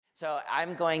So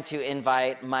I'm going to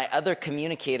invite my other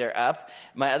communicator up.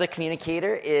 My other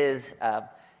communicator is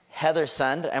Heather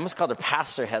Sund. I almost called her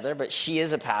Pastor Heather, but she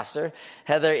is a pastor.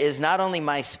 Heather is not only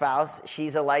my spouse,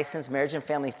 she's a licensed marriage and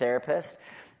family therapist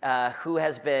who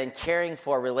has been caring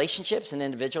for relationships and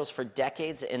individuals for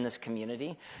decades in this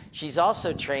community. She's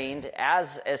also trained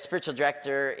as a spiritual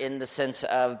director in the sense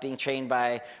of being trained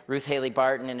by Ruth Haley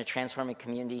Barton in a transforming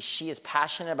community. She is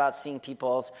passionate about seeing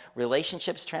people's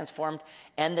relationships transformed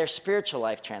and their spiritual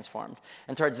life transformed.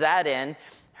 And towards that end,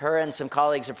 her and some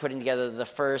colleagues are putting together the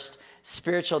first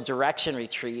spiritual direction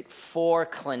retreat for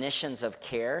clinicians of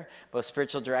care, both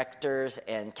spiritual directors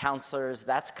and counselors.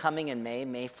 That's coming in May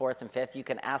 4th and 5th. You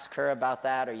can ask her about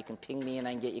that, or you can ping me and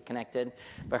I can get you connected.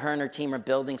 But her and her team are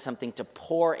building something to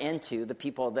pour into the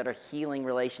people that are healing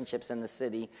relationships in the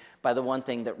city by the one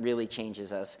thing that really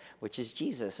changes us, which is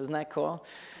Jesus. Isn't that cool?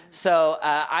 So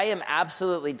I am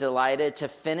absolutely delighted to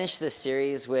finish this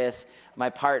series with my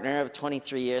partner of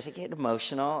 23 years. I get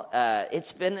emotional.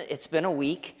 It's been a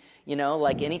week. You know,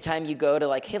 like anytime you go to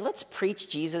like, hey, let's preach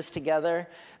Jesus together,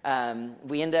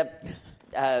 we end up,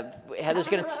 Heather's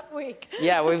going to, week.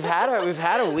 Yeah, we've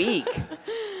had a week.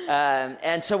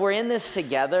 And so we're in this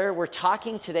together. We're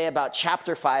talking today about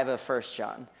chapter 5 of 1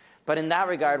 John. But in that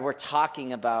regard, we're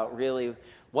talking about really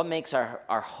what makes our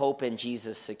hope in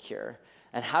Jesus secure.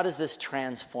 And how does this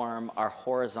transform our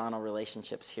horizontal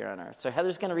relationships here on earth? So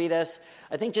Heather's going to read us,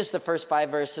 I think, just the first 5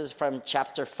 verses from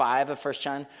chapter 5 of 1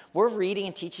 John. We're reading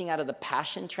and teaching out of the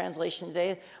Passion Translation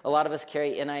today. A lot of us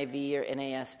carry NIV or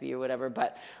NASB or whatever,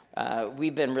 but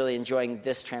we've been really enjoying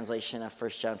this translation of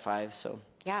 1 John 5. So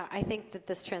yeah, I think that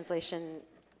this translation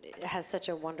has such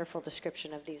a wonderful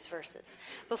description of these verses.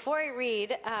 Before I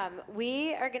read,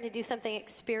 we are going to do something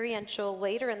experiential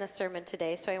later in the sermon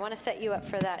today, so I want to set you up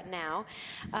for that now.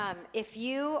 If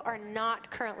you are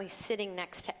not currently sitting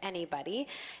next to anybody,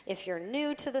 if you're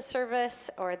new to the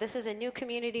service, or this is a new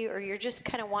community, or you're just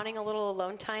kind of wanting a little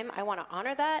alone time, I want to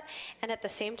honor that, and at the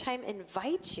same time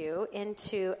invite you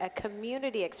into a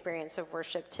community experience of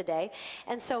worship today.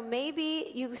 And so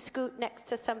maybe you scoot next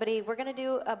to somebody. We're going to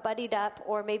do a buddied up,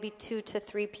 or maybe 2 to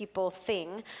 3 people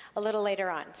thing a little later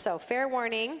on. So fair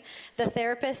warning, the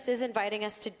therapist is inviting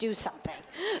us to do something.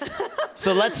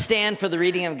 So let's stand for the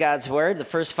reading of God's word, the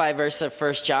first 5 verses of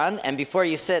 1 John. And before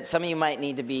you sit, some of you might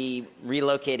need to be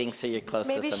relocating so you're close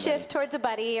to somebody. Maybe shift towards a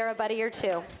buddy or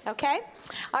two. Okay?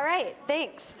 All right,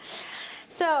 thanks.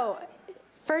 So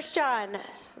 1 John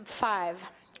 5.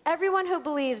 Everyone who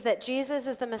believes that Jesus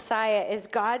is the Messiah is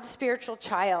God's spiritual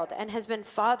child and has been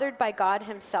fathered by God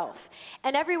himself.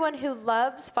 And everyone who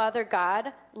loves Father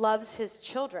God loves his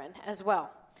children as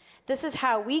well. This is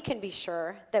how we can be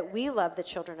sure that we love the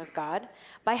children of God,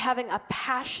 by having a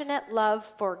passionate love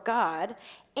for God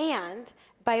and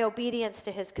by obedience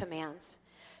to his commands.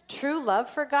 True love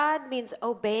for God means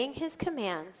obeying his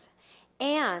commands,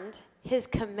 and his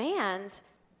commands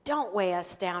don't weigh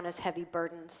us down as heavy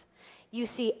burdens. You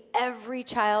see, every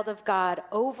child of God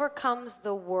overcomes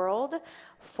the world,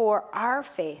 for our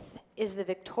faith is the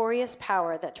victorious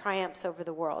power that triumphs over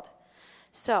the world.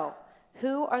 So,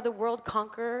 who are the world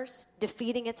conquerors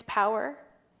defeating its power?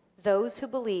 Those who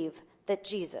believe that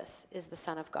Jesus is the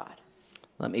Son of God.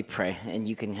 Let me pray, and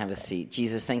you can have a seat.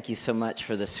 Jesus, thank you so much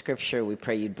for the scripture. We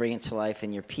pray you'd bring it to life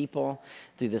in your people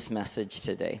through this message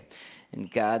today. In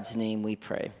God's name we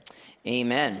pray.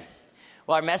 Amen.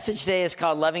 Well, our message today is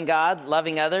called Loving God,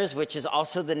 Loving Others, which is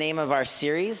also the name of our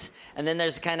series. And then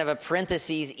there's kind of a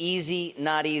parentheses, easy,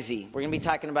 not easy. We're going to be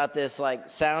talking about this like,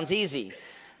 sounds easy.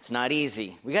 It's not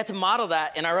easy. We got to model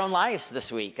that in our own lives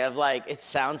this week of like, it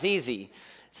sounds easy.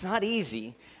 It's not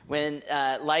easy when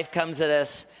life comes at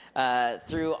us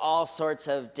through all sorts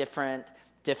of different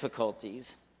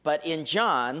difficulties. But in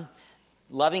John,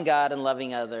 loving God and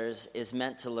loving others is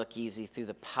meant to look easy through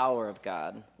the power of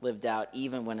God, lived out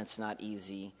even when it's not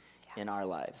easy in our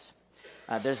lives.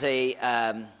 There's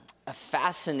a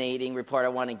fascinating report I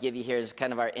want to give you here as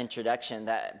kind of our introduction.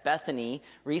 That Bethany,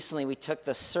 recently we took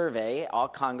the survey, all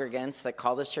congregants that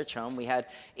call this church home. We had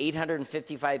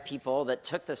 855 people that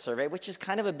took the survey, which is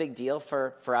kind of a big deal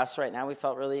for us right now. We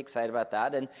felt really excited about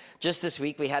that. And just this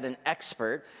week we had an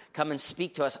expert come and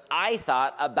speak to us, I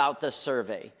thought, about the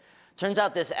survey. Turns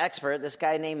out this expert, this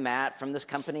guy named Matt from this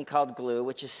company called Glue,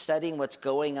 which is studying what's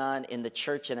going on in the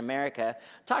church in America,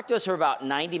 talked to us for about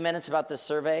 90 minutes about this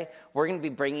survey. We're going to be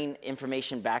bringing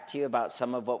information back to you about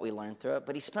some of what we learned through it.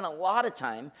 But he spent a lot of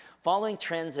time following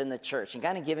trends in the church and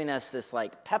kind of giving us this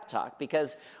like pep talk,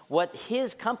 because what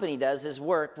his company does is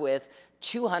work with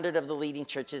 200 of the leading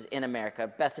churches in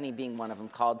America, Bethany being one of them,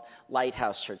 called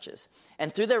lighthouse churches.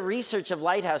 And through their research of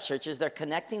lighthouse churches, they're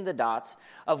connecting the dots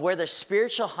of where there's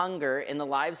spiritual hunger in the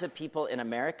lives of people in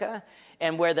America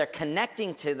and where they're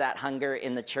connecting to that hunger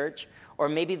in the church, or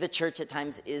maybe the church at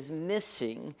times is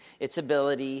missing its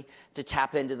ability to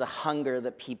tap into the hunger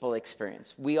that people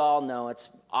experience. We all know, it's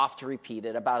oft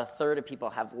repeated, about a third of people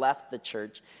have left the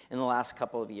church in the last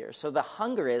couple of years. So the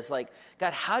hunger is like,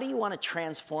 God, how do you want to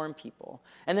transform people?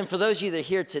 And then for those of you that are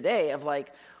here today, of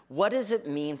like, what does it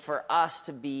mean for us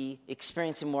to be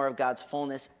experiencing more of God's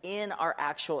fullness in our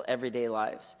actual everyday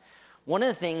lives? One of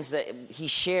the things that he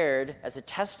shared as a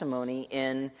testimony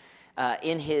in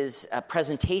his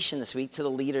presentation this week to the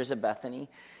leaders of Bethany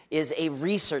is a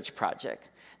research project.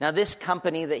 Now, this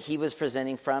company that he was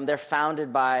presenting from, they're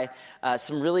founded by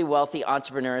some really wealthy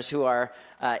entrepreneurs who are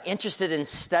interested in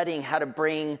studying how to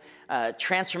bring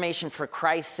transformation for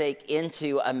Christ's sake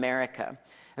into America.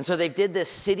 And so they did this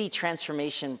city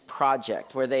transformation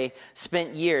project where they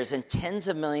spent years and tens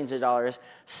of millions of dollars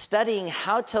studying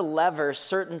how to lever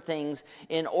certain things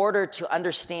in order to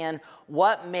understand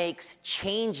what makes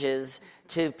changes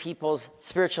to people's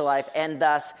spiritual life and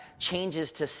thus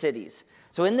changes to cities.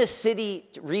 So in this city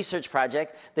research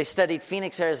project, they studied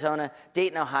Phoenix, Arizona,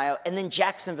 Dayton, Ohio, and then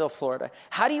Jacksonville, Florida.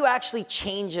 How do you actually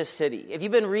change a city? If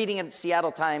you've been reading in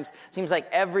Seattle Times, it seems like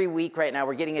every week right now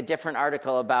we're getting a different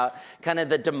article about kind of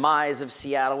the demise of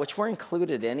Seattle, which we're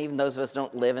included in, even those of us who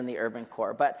don't live in the urban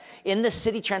core. But in the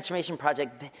city transformation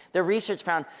project, the research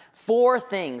found 4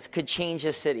 things could change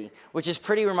a city, which is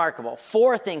pretty remarkable.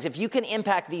 4 things. If you can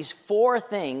impact these 4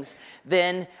 things,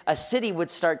 then a city would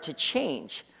start to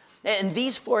change. And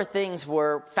these 4 things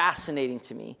were fascinating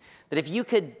to me, that if you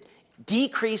could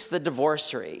decrease the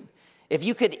divorce rate, if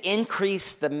you could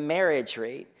increase the marriage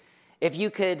rate, if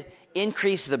you could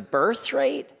increase the birth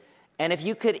rate, and if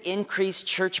you could increase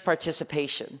church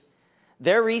participation.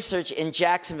 Their research in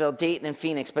Jacksonville, Dayton, and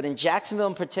Phoenix, but in Jacksonville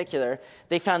in particular,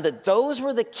 they found that those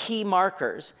were the key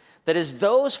markers, that as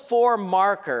those 4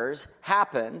 markers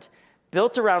happened,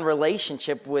 built around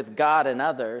relationship with God and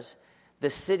others, the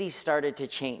city started to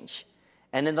change.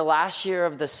 And in the last year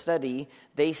of the study,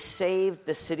 they saved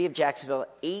the city of Jacksonville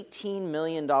 $18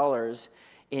 million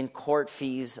in court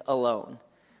fees alone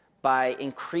by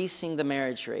increasing the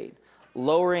marriage rate,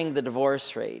 lowering the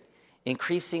divorce rate,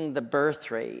 increasing the birth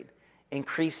rate,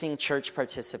 increasing church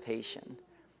participation.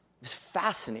 It was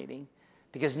fascinating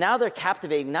because now they're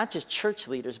captivating not just church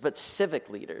leaders, but civic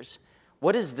leaders.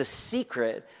 What is the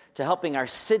secret to helping our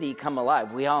city come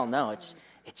alive? We all know it's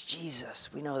Jesus.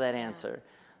 We know that answer.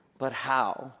 But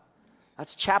how?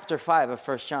 That's chapter 5 of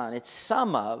 1 John. It's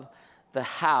some of the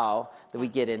how that we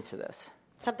get into this.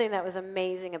 Something that was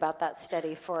amazing about that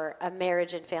study for a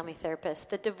marriage and family therapist,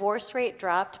 the divorce rate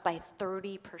dropped by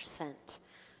 30%.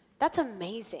 That's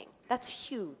amazing. That's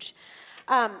huge.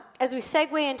 As we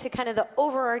segue into kind of the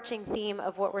overarching theme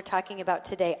of what we're talking about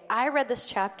today, I read this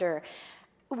chapter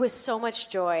with so much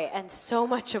joy and so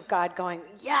much of God going,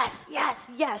 yes, yes,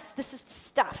 yes, this is the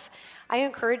stuff. I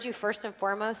encourage you, first and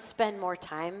foremost, spend more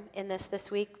time in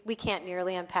this week. We can't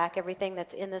nearly unpack everything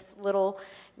that's in this little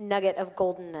nugget of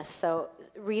goldenness, so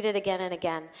read it again and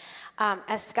again.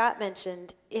 As Scott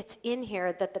mentioned, it's in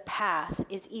here that the path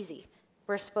is easy.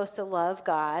 We're supposed to love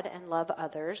God and love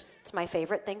others. It's my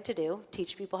favorite thing to do,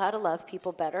 teach people how to love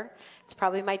people better. It's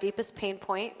probably my deepest pain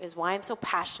point, is why I'm so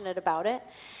passionate about it.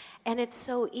 And it's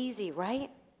so easy,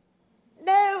 right?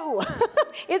 No,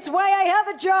 it's why I have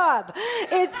a job.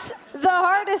 It's the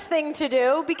hardest thing to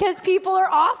do because people are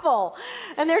awful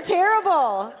and they're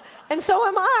terrible. And so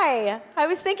am I. I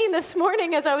was thinking this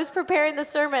morning as I was preparing the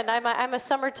sermon, I'm a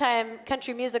summertime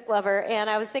country music lover, and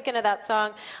I was thinking of that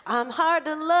song, I'm hard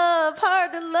to love,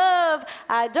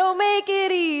 I don't make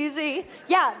it easy.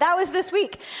 Yeah, that was this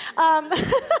week.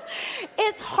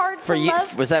 It's hard for to you,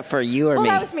 love. Was that for you or me?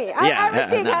 Well, that was me.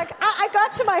 I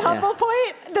got to my humble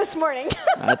point this morning.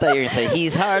 I thought you were going to say,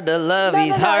 he's hard to love,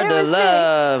 he's hard to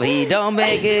love, he don't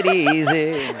make it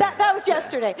easy. That was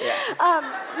yesterday.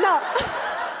 No.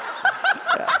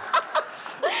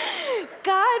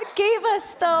 God gave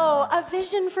us, though, a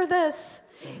vision for this.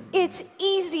 It's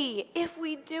easy if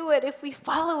we do it, if we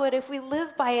follow it, if we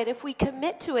live by it, if we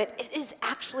commit to it. It is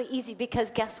actually easy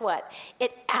because guess what?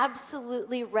 It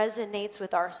absolutely resonates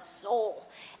with our soul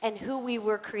and who we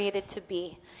were created to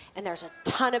be. And there's a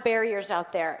ton of barriers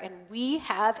out there, and we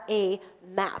have a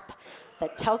map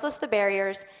that tells us the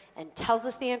barriers and tells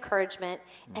us the encouragement,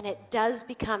 and it does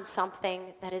become something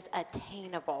that is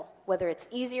attainable. Whether it's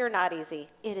easy or not easy,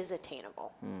 it is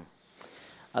attainable.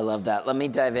 I love that. Let me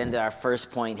dive into our first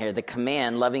point here, the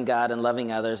command, loving God and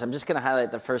loving others. I'm just going to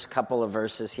highlight the first couple of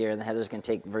verses here, and Heather's going to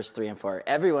take verse 3 and 4.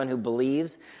 Everyone who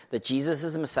believes that Jesus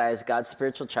is the Messiah is God's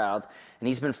spiritual child, and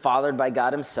he's been fathered by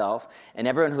God himself, and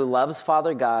everyone who loves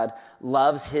Father God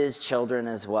loves his children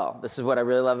as well. This is what I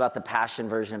really love about the Passion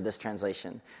version of this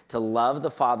translation. To love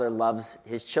the Father loves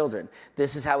his children.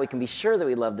 This is how we can be sure that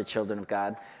we love the children of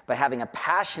God, by having a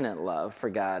passionate love for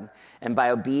God and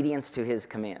by obedience to his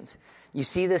commands. You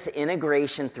see this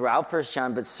integration throughout 1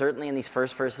 John, but certainly in these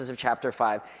first verses of chapter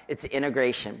 5. It's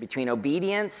integration between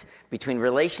obedience, between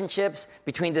relationships,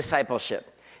 between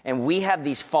discipleship. And we have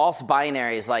these false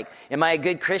binaries like, am I a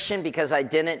good Christian because I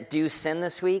didn't do sin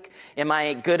this week? Am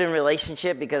I good in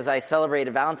relationship because I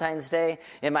celebrated Valentine's Day?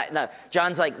 No,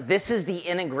 John's like, this is the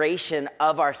integration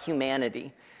of our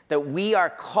humanity. That we are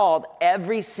called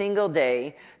every single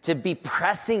day to be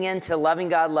pressing into loving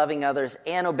God, loving others,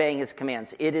 and obeying his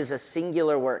commands. It is a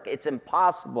singular work. It's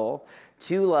impossible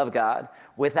to love God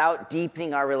without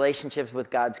deepening our relationships with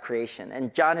God's creation.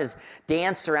 And John has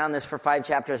danced around this for 5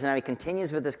 chapters, and now he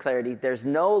continues with this clarity. There's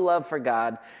no love for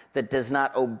God that does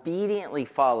not obediently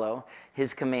follow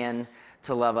his command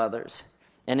to love others.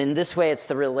 And in this way, it's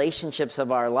the relationships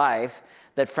of our life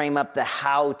that frame up the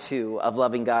how-to of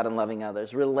loving God and loving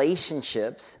others.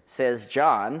 Relationships, says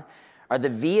John, are the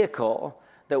vehicle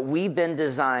that we've been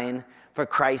designed for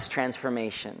Christ's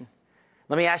transformation.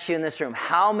 Let me ask you in this room,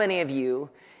 how many of you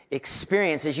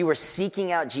experienced, as you were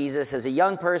seeking out Jesus as a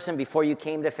young person before you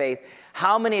came to faith,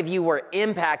 how many of you were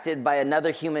impacted by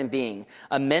another human being?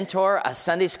 A mentor, a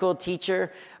Sunday school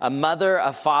teacher, a mother,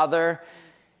 a father?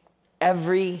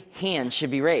 Every hand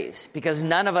should be raised because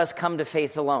none of us come to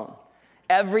faith alone.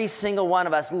 Every single one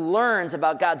of us learns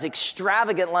about God's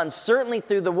extravagant love, certainly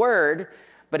through the Word,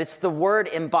 but it's the Word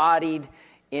embodied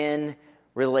in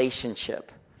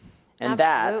relationship. And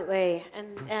absolutely.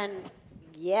 And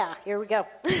yeah, here we go.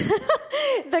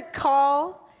 The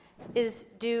call is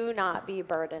do not be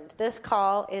burdened. This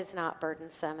call is not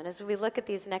burdensome. And as we look at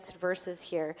these next verses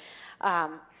here,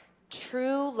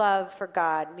 true love for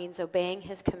God means obeying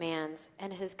his commands,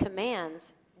 and his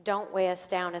commands don't weigh us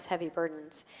down as heavy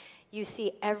burdens. You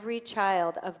see, every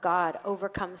child of God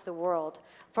overcomes the world,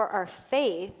 for our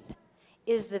faith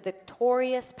is the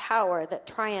victorious power that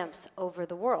triumphs over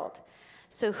the world.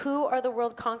 So who are the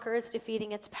world conquerors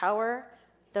defeating its power?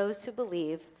 Those who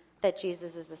believe that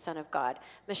Jesus is the Son of God.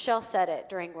 Michelle said it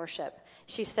during worship.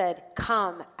 She said,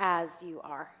 come as you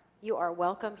are. You are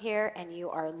welcome here and you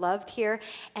are loved here.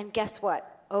 And guess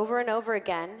what? Over and over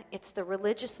again, it's the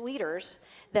religious leaders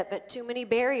that put too many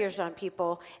barriers on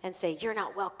people and say, you're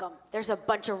not welcome. There's a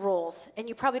bunch of rules, and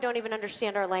you probably don't even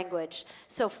understand our language,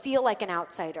 so feel like an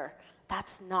outsider.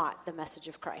 That's not the message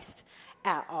of Christ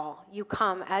at all. You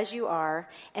come as you are,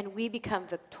 and we become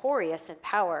victorious in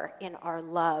power in our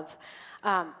love.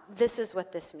 This is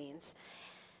what this means.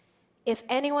 If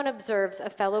anyone observes a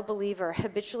fellow believer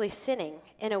habitually sinning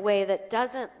in a way that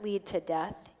doesn't lead to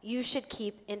death, you should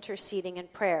keep interceding in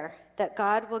prayer that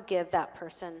God will give that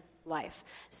person life.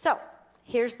 So,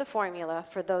 here's the formula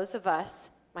for those of us,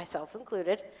 myself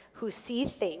included, who see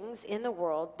things in the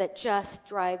world that just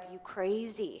drive you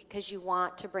crazy because you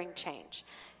want to bring change.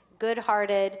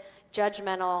 Good-hearted,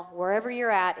 judgmental, wherever you're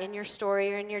at in your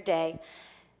story or in your day,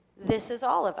 this is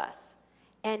all of us.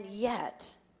 And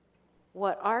yet,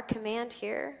 what our command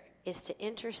here is to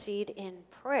intercede in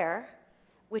prayer,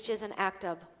 which is an act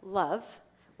of love,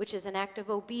 which is an act of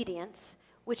obedience,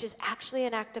 which is actually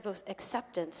an act of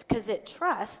acceptance, because it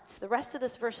trusts, the rest of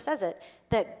this verse says it,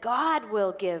 that God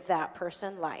will give that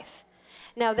person life.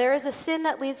 Now, there is a sin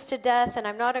that leads to death, and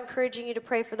I'm not encouraging you to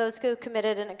pray for those who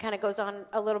committed, and it kind of goes on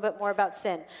a little bit more about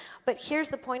sin. But here's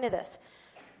the point of this.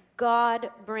 God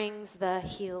brings the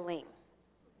healing.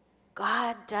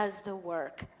 God does the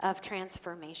work of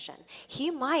transformation. He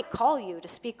might call you to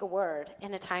speak a word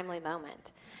in a timely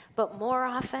moment, but more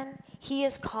often, he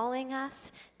is calling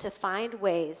us to find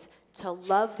ways to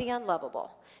love the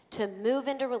unlovable, to move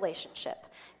into relationship,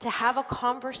 to have a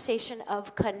conversation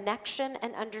of connection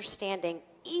and understanding,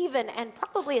 even and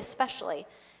probably especially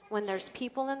when there's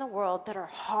people in the world that are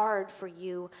hard for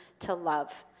you to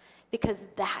love, because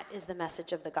that is the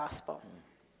message of the gospel.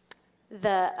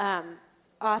 The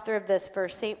author of this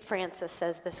verse, St. Francis,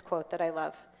 says this quote that I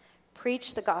love: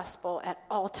 preach the gospel at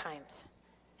all times,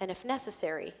 and if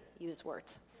necessary, use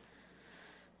words.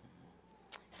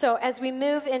 So as we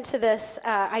move into this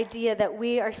idea that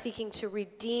we are seeking to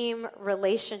redeem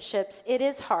relationships, it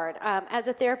is hard. As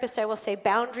a therapist, I will say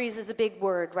boundaries is a big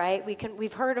word, right?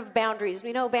 We've heard of boundaries.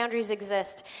 We know boundaries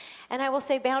exist. And I will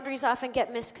say boundaries often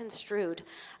get misconstrued.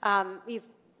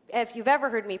 if you've ever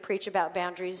heard me preach about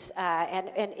boundaries, and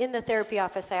in the therapy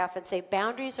office, I often say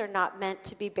boundaries are not meant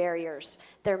to be barriers.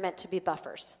 They're meant to be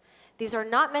buffers. These are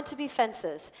not meant to be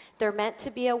fences. They're meant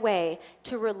to be a way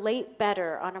to relate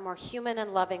better on a more human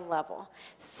and loving level.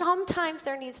 Sometimes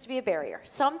there needs to be a barrier.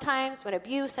 Sometimes when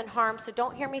abuse and harm, so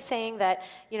don't hear me saying that,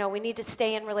 we need to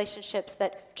stay in relationships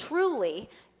that truly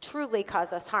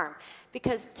cause us harm.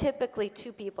 Because typically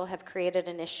two people have created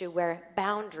an issue where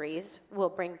boundaries will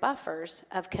bring buffers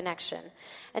of connection.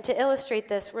 And to illustrate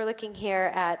this, we're looking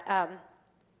here at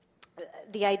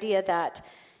the idea that,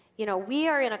 we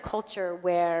are in a culture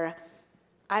where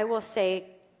I will say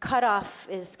cutoff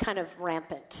is kind of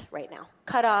rampant right now.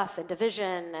 Cutoff and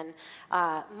division and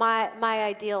my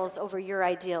ideals over your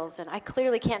ideals. And I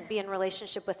clearly can't be in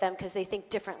relationship with them because they think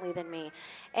differently than me.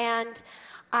 And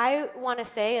I want to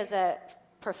say, as a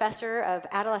professor of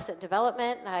adolescent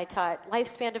development, I taught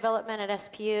lifespan development at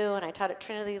SPU, and I taught at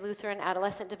Trinity Lutheran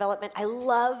adolescent development. I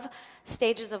love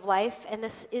stages of life, and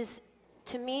this is,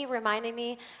 to me, reminding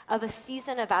me of a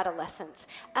season of adolescence.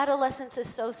 Adolescence is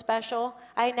so special.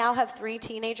 I now have 3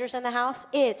 teenagers in the house.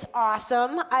 It's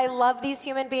awesome. I love these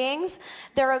human beings.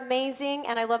 They're amazing,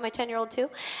 and I love my 10-year-old too.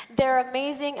 They're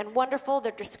amazing and wonderful.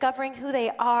 They're discovering who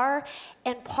they are,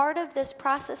 and part of this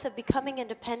process of becoming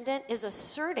independent is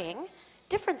asserting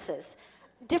differences.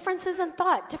 Differences in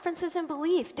thought, differences in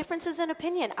belief, differences in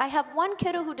opinion. I have one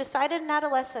kiddo who decided in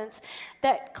adolescence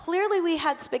that clearly we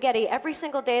had spaghetti every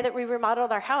single day that we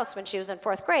remodeled our house when she was in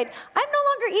 4th grade. I'm no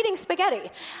longer eating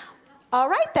spaghetti. All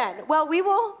right then. Well, we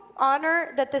will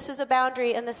honor that this is a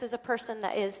boundary and this is a person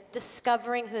that is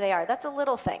discovering who they are. That's a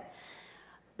little thing.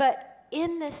 But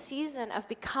in this season of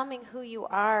becoming who you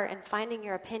are and finding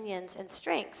your opinions and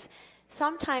strengths,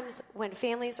 sometimes when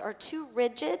families are too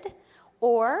rigid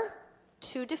or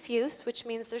too diffuse, which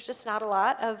means there's just not a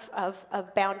lot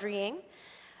of boundarying,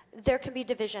 there can be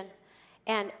division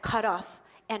and cutoff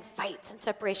and fights and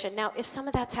separation. Now, if some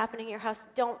of that's happening in your house,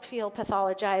 don't feel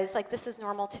pathologized, like this is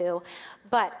normal too.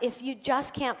 But if you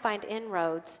just can't find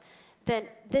inroads, then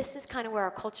this is kind of where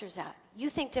our culture's at. You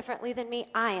think differently than me,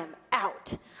 I am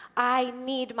out. I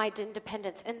need my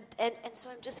independence. And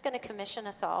so I'm just going to commission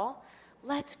us all.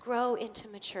 Let's grow into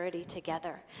maturity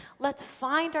together. Let's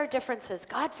find our differences.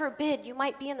 God forbid you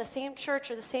might be in the same church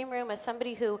or the same room as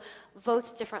somebody who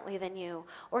votes differently than you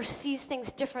or sees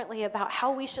things differently about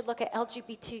how we should look at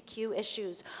LGBTQ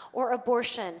issues or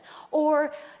abortion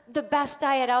or the best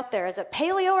diet out there. Is it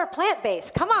paleo or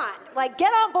plant-based? Come on,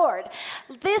 get on board.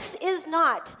 This is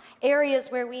not areas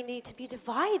where we need to be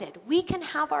divided. We can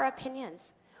have our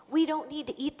opinions. We don't need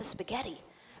to eat the spaghetti.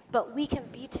 But we can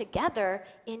be together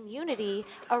in unity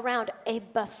around a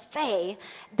buffet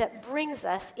that brings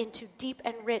us into deep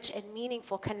and rich and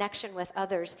meaningful connection with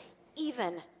others,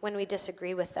 even when we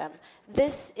disagree with them.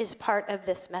 This is part of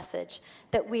this message,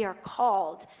 that we are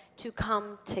called to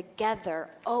come together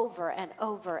over and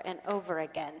over and over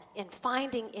again in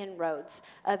finding inroads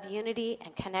of unity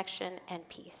and connection and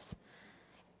peace.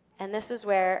 And this is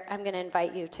where I'm going to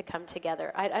invite you to come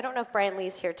together. I don't know if Brian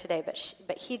Lee's here today,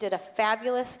 but he did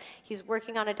he's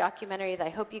working on a documentary that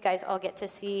I hope you guys all get to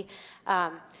see,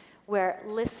 where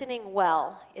listening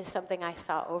well is something I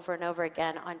saw over and over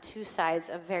again on 2 sides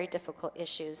of very difficult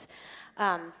issues.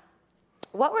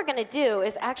 What we're going to do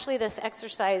is actually this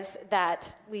exercise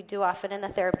that we do often in the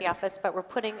therapy office, but we're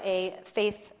putting a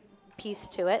faith piece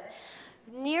to it.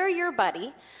 Near your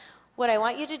buddy, what I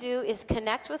want you to do is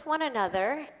connect with one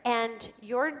another, and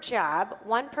your job,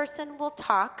 one person will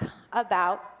talk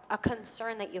about a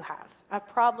concern that you have, a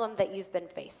problem that you've been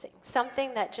facing,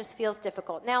 something that just feels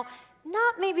difficult. Now,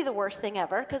 not maybe the worst thing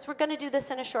ever, because we're going to do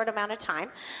this in a short amount of time.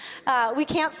 We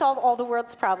can't solve all the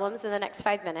world's problems in the next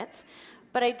 5 minutes,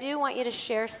 but I do want you to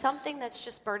share something that's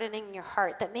just burdening your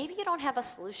heart that maybe you don't have a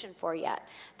solution for yet,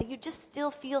 that you just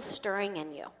still feel stirring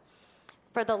in you.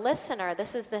 For the listener,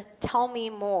 this is the tell me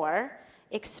more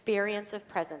experience of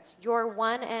presence. Your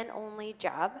one and only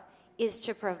job is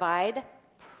to provide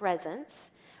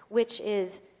presence, which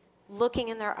is looking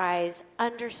in their eyes,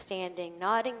 understanding,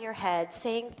 nodding your head,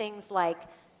 saying things like,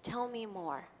 tell me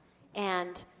more.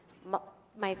 And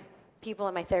my people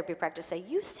in my therapy practice say,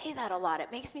 you say that a lot.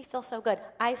 It makes me feel so good.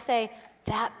 I say,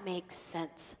 that makes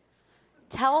sense.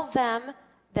 Tell them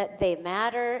that they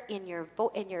matter in your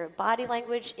body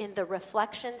language, in the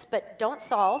reflections, but don't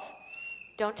solve.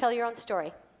 Don't tell your own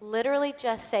story. Literally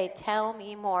just say, tell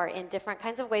me more, in different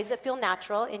kinds of ways that feel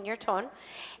natural in your tone.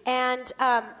 And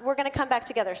we're going to come back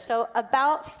together. So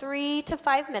about 3 to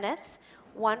 5 minutes,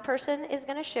 one person is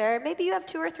going to share. Maybe you have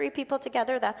 2 or 3 people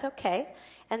together. That's okay.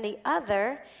 And the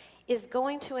other is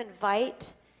going to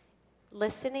invite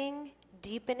listening,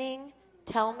 deepening,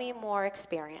 tell me more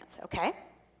experience, okay?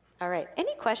 All right.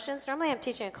 Any questions? Normally I'm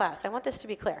teaching a class. I want this to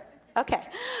be clear. Okay.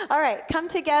 All right. Come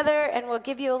together, and we'll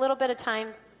give you a little bit of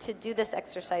time to do this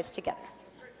exercise together.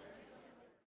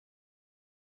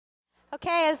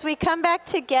 Okay, as we come back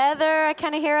together, I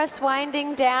kind of hear us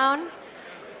winding down.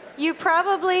 You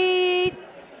probably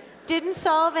didn't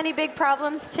solve any big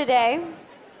problems today,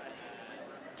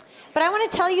 but I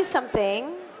want to tell you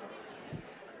something.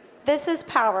 This is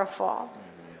powerful.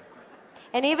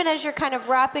 And even as you're kind of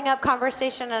wrapping up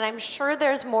conversation, and I'm sure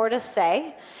there's more to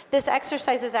say, this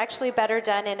exercise is actually better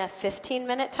done in a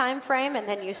 15-minute time frame, and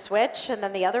then you switch, and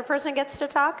then the other person gets to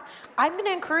talk. I'm going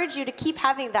to encourage you to keep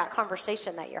having that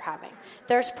conversation that you're having.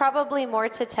 There's probably more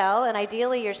to tell, and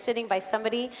ideally you're sitting by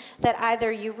somebody that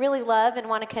either you really love and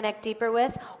want to connect deeper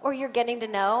with, or you're getting to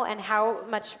know, and how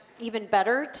much even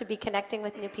better to be connecting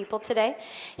with new people today.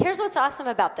 Here's what's awesome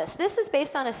about this. This is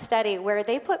based on a study where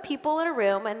they put people in a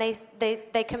room and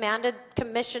they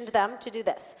commissioned them to do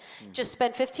this. Just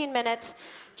spend 15 minutes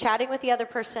chatting with the other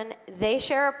person. They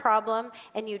share a problem,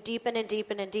 and you deepen and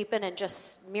deepen and deepen and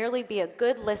just merely be a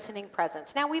good listening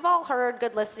presence. Now, we've all heard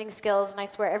good listening skills, and I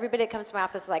swear everybody that comes to my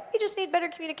office is like, we just need better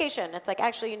communication. It's like,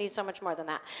 actually, you need so much more than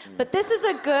that. But this is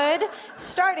a good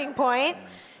starting point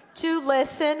to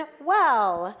listen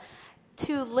well.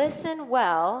 To listen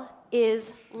well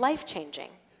is life-changing.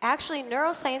 Actually,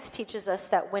 neuroscience teaches us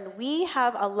that when we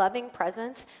have a loving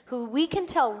presence who we can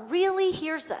tell really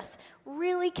hears us,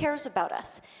 really cares about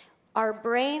us, our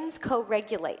brains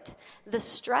co-regulate. The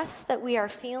stress that we are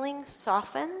feeling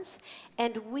softens,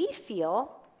 and we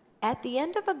feel, at the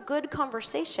end of a good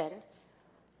conversation,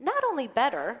 not only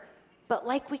better, but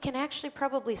like we can actually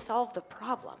probably solve the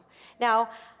problem. Now,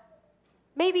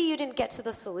 maybe you didn't get to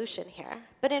the solution here,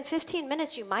 but in 15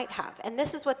 minutes you might have. And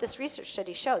this is what this research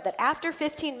study showed, that after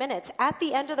 15 minutes, at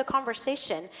the end of the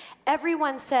conversation,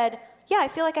 everyone said, yeah, I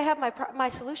feel like I have my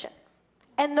solution.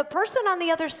 And the person on the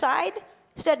other side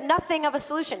said nothing of a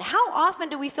solution. How often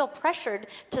do we feel pressured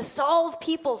to solve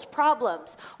people's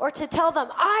problems or to tell them,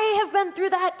 I have been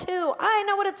through that too. I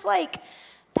know what it's like.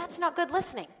 That's not good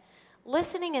listening.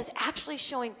 Listening is actually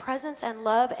showing presence and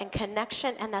love and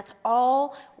connection, and that's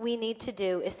all we need to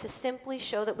do, is to simply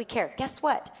show that we care. Guess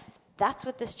what? That's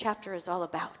what this chapter is all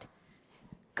about.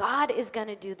 God is going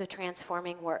to do the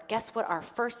transforming work. Guess what our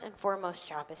first and foremost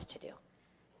job is to do?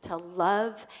 To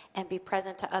love and be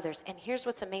present to others. And here's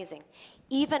what's amazing.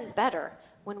 Even better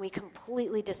when we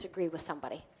completely disagree with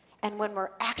somebody. And when we're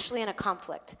actually in a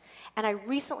conflict. And I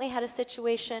recently had a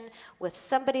situation with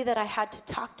somebody that I had to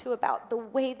talk to about the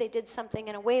way they did something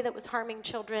in a way that was harming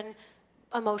children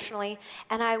emotionally.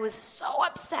 And I was so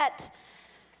upset.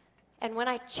 And when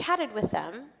I chatted with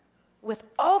them, with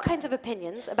all kinds of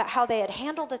opinions about how they had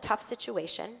handled a tough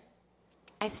situation,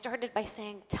 I started by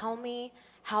saying, tell me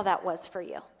how that was for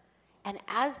you. And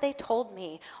as they told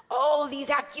me, oh,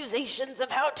 these accusations of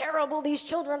how terrible these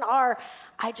children are,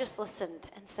 I just listened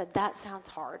and said, that sounds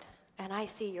hard. And I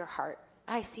see your heart.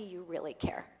 I see you really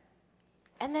care.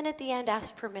 And then at the end,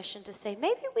 asked permission to say,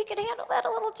 maybe we could handle that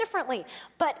a little differently.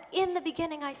 But in the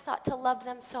beginning, I sought to love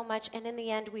them so much. And in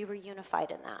the end, we were unified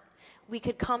in that. We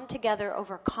could come together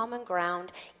over common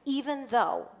ground, even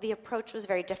though the approach was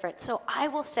very different. So I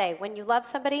will say, when you love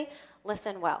somebody,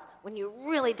 listen well. When you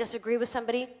really disagree with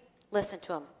somebody, listen to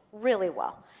them really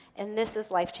well. And this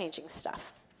is life-changing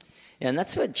stuff. Yeah, and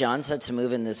that's what John starts to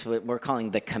move in this, what we're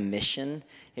calling the commission.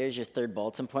 Here's your third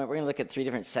bulletin point. We're going to look at 3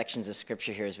 different sections of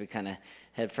Scripture here as we kind of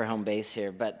head for home base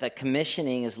here. But the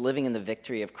commissioning is living in the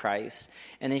victory of Christ.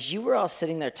 And as you were all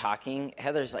sitting there talking,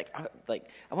 Heather's like,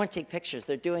 I want to take pictures.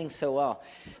 They're doing so well.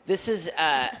 This is,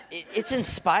 it's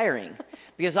inspiring.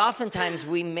 Because oftentimes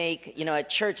we make, at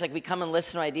church, like we come and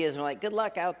listen to ideas and we're like, good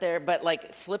luck out there. But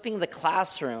like flipping the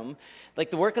classroom,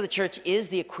 like the work of the church is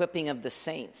the equipping of the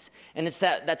saints. And it's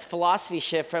that's philosophy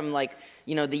shift from like,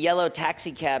 the yellow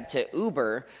taxi cab to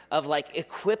Uber of like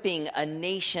equipping a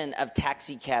nation of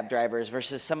taxi cab drivers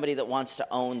versus somebody that wants to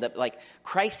own that. Like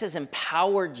Christ has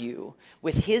empowered you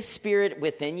with his spirit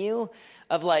within you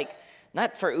of like,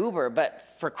 not for Uber, but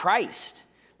for Christ.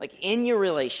 Like in your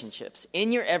relationships,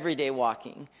 in your everyday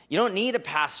walking. You don't need a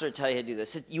pastor to tell you to do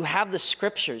this. You have the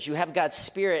scriptures. You have God's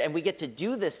spirit. And we get to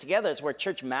do this together. It's where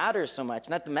church matters so much.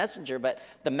 Not the messenger, but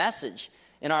the message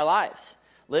in our lives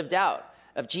lived out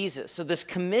of Jesus. So this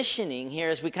commissioning here,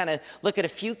 as we kind of look at a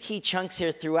few key chunks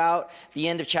here throughout the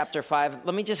end of chapter 5.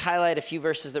 Let me just highlight a few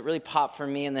verses that really pop for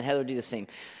me, and then Heather will do the same.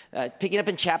 Picking up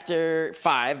in chapter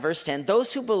 5, verse 10.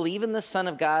 Those who believe in the Son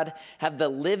of God have the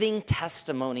living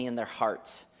testimony in their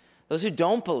hearts. Those who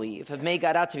don't believe have made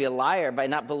God out to be a liar by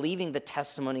not believing the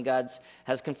testimony God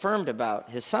has confirmed about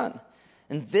his Son.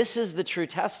 And this is the true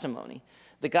testimony.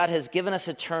 that God has given us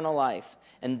eternal life,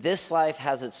 and this life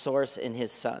has its source in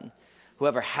his Son.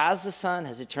 Whoever has the Son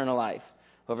has eternal life.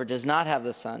 Whoever does not have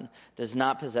the Son does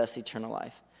not possess eternal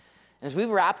life. And as we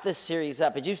wrap this series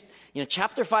up,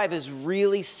 chapter 5 is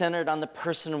really centered on the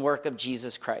person and work of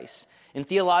Jesus Christ. In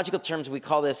theological terms, we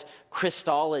call this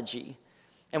Christology.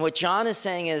 And what John is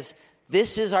saying is,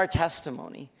 this is our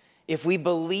testimony. If we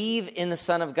believe in the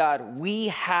Son of God, we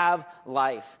have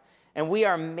life. And we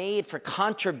are made for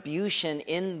contribution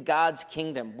in God's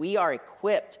kingdom. We are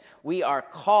equipped. We are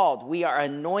called. We are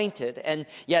anointed. And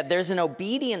yet there's an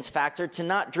obedience factor to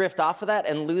not drift off of that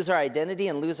and lose our identity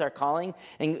and lose our calling.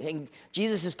 And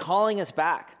Jesus is calling us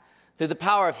back through the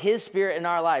power of his Spirit in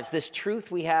our lives, this truth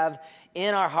we have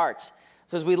in our hearts.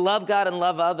 So as we love God and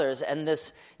love others, and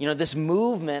this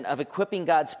movement of equipping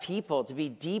God's people to be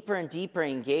deeper and deeper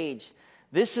engaged,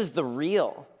 this is the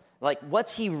real. Like,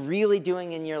 what's he really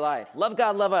doing in your life? Love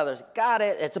God, love others. Got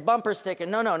it. It's a bumper sticker.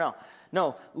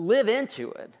 No. Live into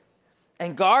it.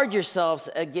 And guard yourselves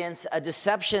against a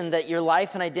deception that your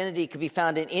life and identity could be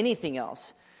found in anything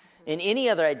else, in any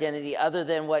other identity other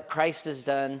than what Christ has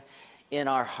done in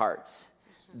our hearts.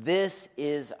 This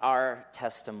is our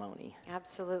testimony.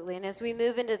 Absolutely. And as we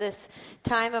move into this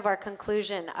time of our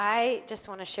conclusion, I just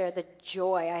want to share the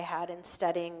joy I had in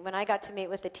studying when I got to meet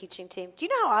with the teaching team. Do you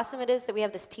know how awesome it is that we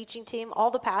have this teaching team?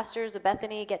 All the pastors of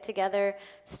Bethany get together,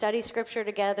 study scripture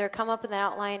together, come up with an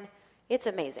outline. It's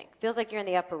amazing. Feels like you're in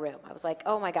the upper room. I was like,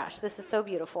 oh my gosh, this is so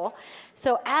beautiful.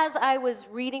 So as I was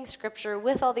reading scripture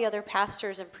with all the other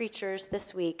pastors and preachers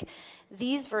this week,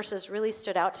 these verses really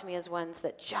stood out to me as ones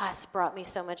that just brought me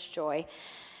so much joy.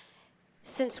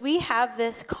 Since we have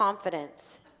this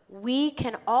confidence, we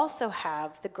can also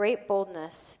have the great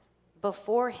boldness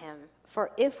before him.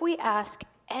 For if we ask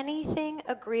anything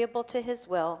agreeable to his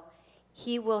will,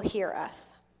 he will hear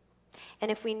us.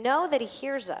 And if we know that he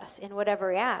hears us in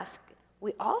whatever we ask,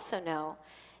 we also know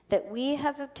that we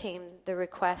have obtained the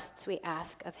requests we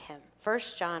ask of him. 1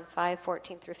 John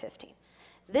 5:14-15.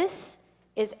 This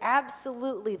is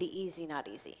absolutely the easy, not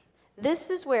easy.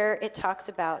 This is where it talks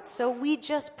about, so we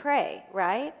just pray,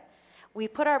 right? We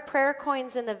put our prayer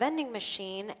coins in the vending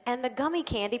machine and the gummy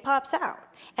candy pops out.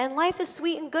 And life is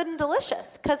sweet and good and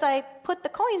delicious because I put the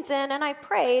coins in and I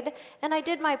prayed and I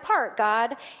did my part,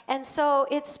 God. And so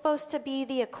it's supposed to be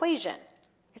the equation.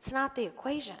 It's not the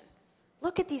equation.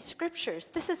 Look at these scriptures.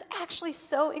 This is actually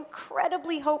so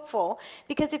incredibly hopeful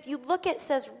because if you look, it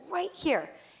says right here,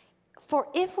 for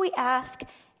if we ask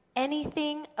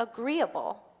anything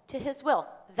agreeable to his will,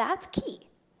 that's key.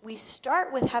 We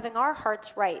start with having our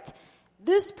hearts right.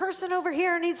 This person over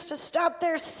here needs to stop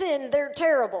their sin. They're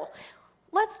terrible.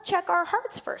 Let's check our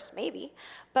hearts first, maybe.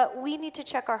 But we need to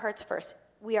check our hearts first.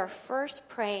 We are first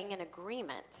praying in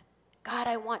agreement. God,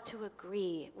 I want to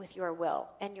agree with your will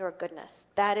and your goodness.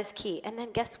 That is key. And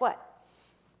then guess what?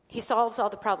 He solves all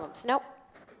the problems. Nope.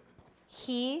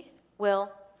 He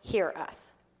will hear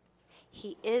us.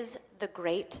 He is the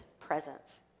great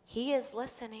presence. He is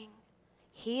listening.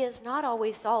 He is not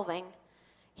always solving.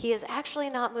 He is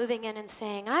actually not moving in and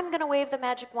saying, I'm going to wave the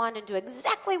magic wand and do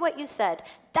exactly what you said.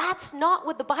 That's not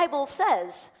what the Bible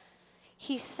says.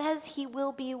 He says he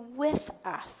will be with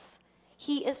us.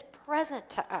 He is present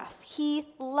to us. He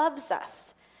loves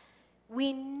us.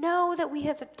 We know that we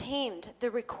have obtained the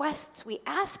requests we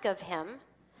ask of him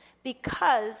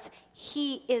because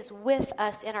he is with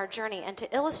us in our journey. And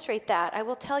to illustrate that, I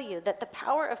will tell you that the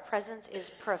power of presence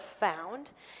is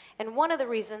profound. And one of the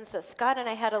reasons that Scott and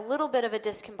I had a little bit of a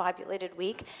discombobulated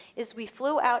week is we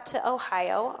flew out to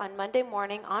Ohio on Monday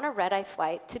morning on a red-eye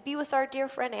flight to be with our dear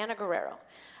friend Anna Guerrero,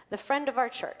 the friend of our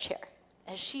church here,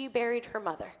 as she buried her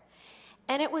mother.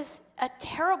 And it was a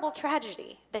terrible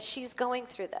tragedy that she's going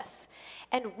through this.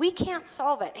 And we can't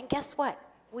solve it. And guess what?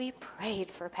 We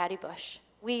prayed for Patty Bush.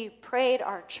 We prayed,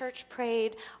 our church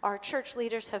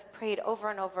leaders have prayed over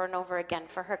and over and over again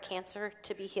for her cancer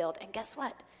to be healed. And guess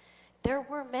what? There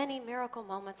were many miracle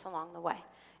moments along the way.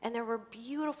 And there were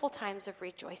beautiful times of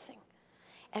rejoicing.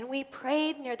 And we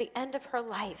prayed near the end of her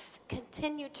life,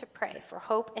 continued to pray for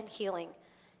hope and healing.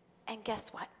 And guess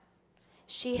what?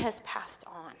 She has passed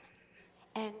on.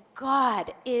 And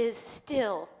God is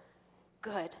still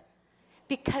good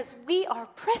because we are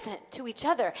present to each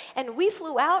other. And we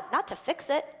flew out not to fix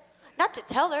it, not to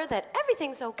tell her that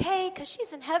everything's okay because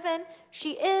she's in heaven.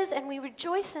 She is, and we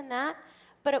rejoice in that.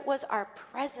 But it was our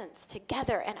presence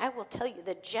together. And I will tell you,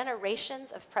 the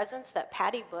generations of presence that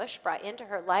Patty Bush brought into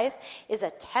her life is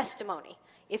a testimony.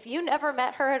 If you never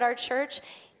met her at our church,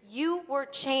 you were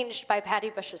changed by Patty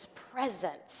Bush's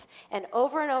presence. And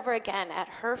over again at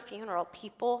her funeral,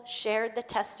 people shared the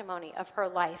testimony of her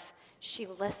life. She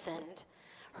listened.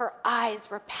 Her eyes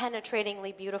were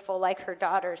penetratingly beautiful like her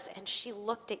daughter's, and she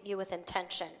looked at you with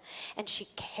intention, and she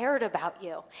cared about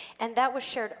you. And that was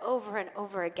shared over and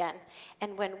over again.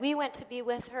 And when we went to be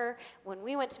with her, when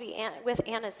we went to be with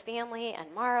Anna's family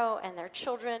and Morrow and their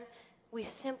children, we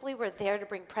simply were there to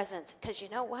bring presents. Because you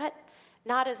know what?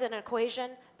 Not as an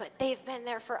equation, but they've been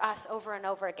there for us over and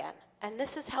over again. And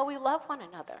this is how we love one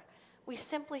another. We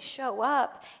simply show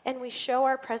up and we show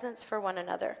our presence for one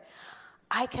another.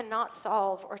 I cannot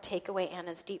solve or take away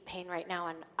Anna's deep pain right now,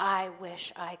 and I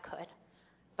wish I could.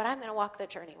 But I'm going to walk the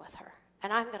journey with her.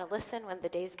 And I'm going to listen when the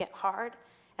days get hard.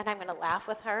 And I'm going to laugh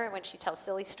with her when she tells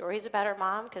silly stories about her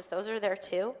mom, because those are there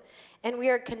too. And we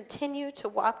are continue to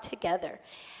walk together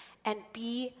and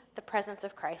be the presence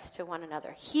of Christ to one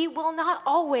another. He will not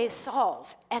always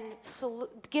solve and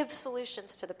give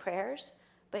solutions to the prayers,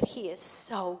 but he is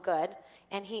so good,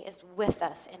 and he is with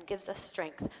us and gives us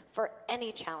strength for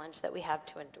any challenge that we have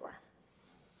to endure.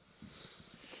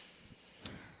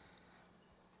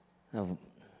 Now,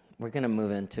 we're going to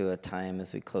move into a time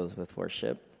as we close with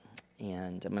worship,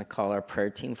 and I'm going to call our prayer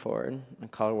team forward. I'm going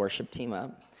to call our worship team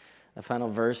up. The final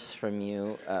verse from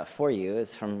you, for you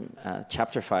is from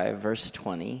chapter 5, verse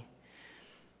 20.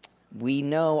 We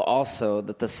know also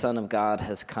that the Son of God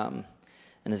has come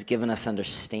and has given us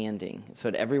understanding. So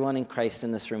what everyone in Christ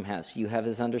in this room has, you have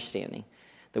his understanding,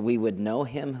 that we would know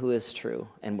him who is true,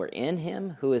 and we're in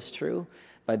him who is true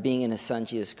by being in his Son,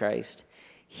 Jesus Christ.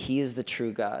 He is the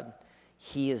true God.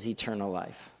 He is eternal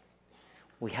life.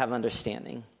 We have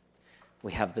understanding.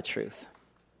 We have the truth.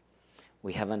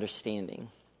 We have understanding.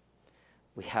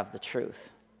 We have the truth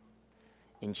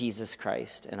in Jesus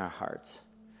Christ in our hearts.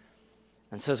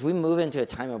 And so as we move into a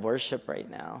time of worship right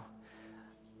now,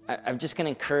 I'm just going to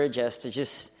encourage us to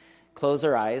just close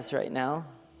our eyes right now,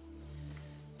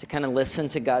 to kind of listen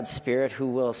to God's Spirit who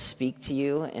will speak to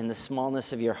you in the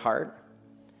smallness of your heart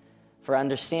for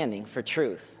understanding, for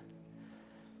truth.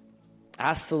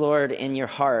 Ask the Lord in your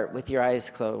heart with your eyes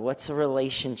closed, what's a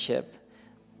relationship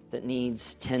that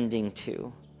needs tending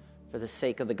to for the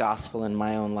sake of the gospel in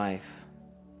my own life?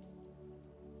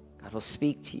 God will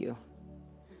speak to you.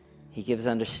 He gives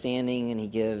understanding and he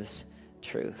gives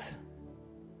truth.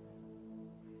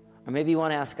 Or maybe you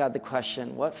want to ask God the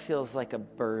question, what feels like a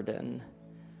burden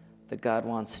that God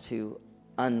wants to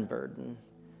unburden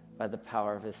by the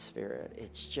power of his Spirit?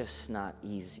 It's just not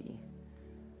easy.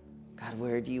 God,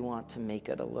 where do you want to make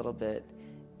it a little bit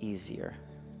easier?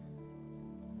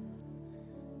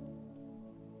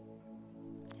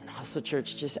 And also,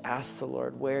 church, just ask the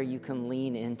Lord where you can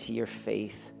lean into your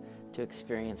faith to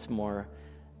experience more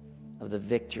of the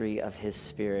victory of his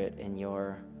Spirit in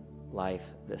your life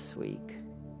this week.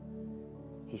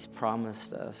 He's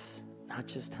promised us not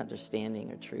just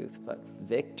understanding or truth, but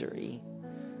victory.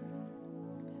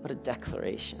 What a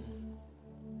declaration.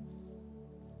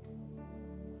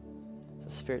 So,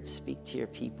 Spirit, speak to your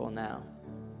people now.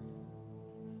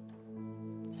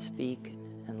 Speak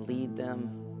and lead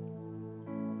them.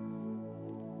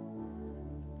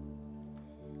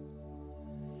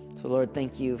 So, Lord,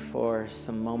 thank you for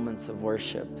some moments of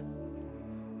worship.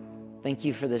 Thank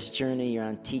you for this journey you're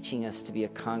on, teaching us to be a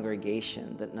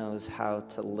congregation that knows how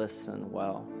to listen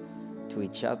well to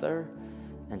each other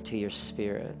and to your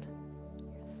Spirit.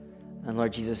 And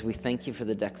Lord Jesus, we thank you for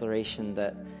the declaration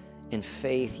that in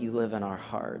faith you live in our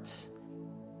hearts.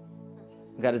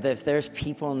 God, if there's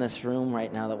people in this room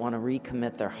right now that want to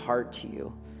recommit their heart to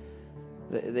you,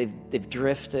 they've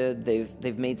drifted,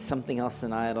 they've made something else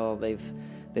an idol,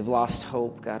 they've lost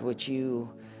hope, God, would you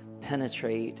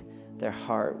penetrate their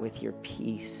heart with your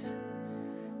peace,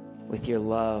 with your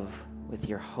love, with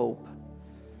your hope?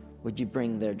 Would you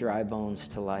bring their dry bones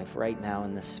to life right now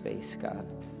in this space, God?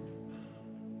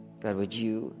 God, would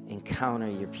you encounter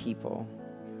your people?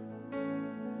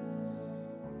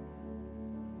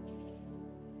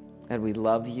 God, we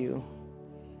love you.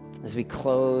 As we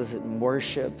close and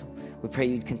worship, we pray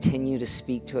you'd continue to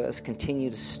speak to us,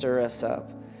 continue to stir us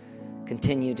up,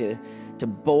 continue to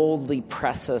boldly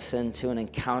press us into an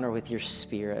encounter with your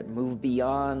Spirit. Move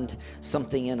beyond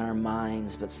something in our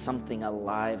minds, but something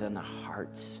alive in our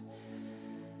hearts,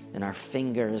 in our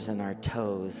fingers and our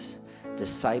toes.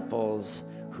 Disciples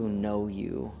who know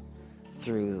you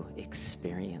through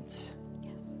experience.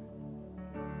 Yes.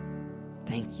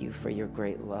 Thank you for your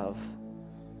great love.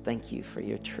 Thank you for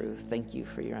your truth. Thank you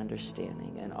for your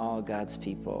understanding. And all God's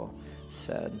people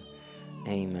said,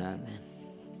 amen.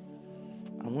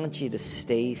 I want you to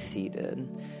stay seated.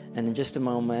 And in just a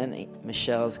moment,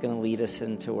 Michelle's going to lead us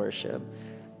into worship.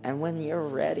 And when you're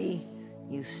ready,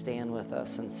 you stand with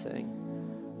us and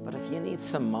sing. But if you need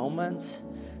some moments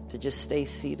to just stay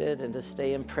seated and to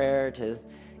stay in prayer, to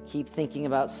keep thinking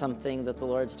about something that the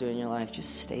Lord's doing in your life,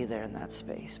 just stay there in that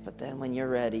space. But then when you're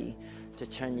ready to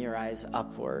turn your eyes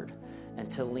upward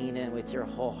and to lean in with your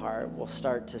whole heart, we'll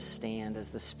start to stand as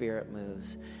the Spirit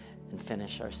moves and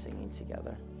finish our singing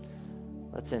together.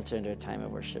 Let's enter into a time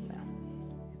of worship now.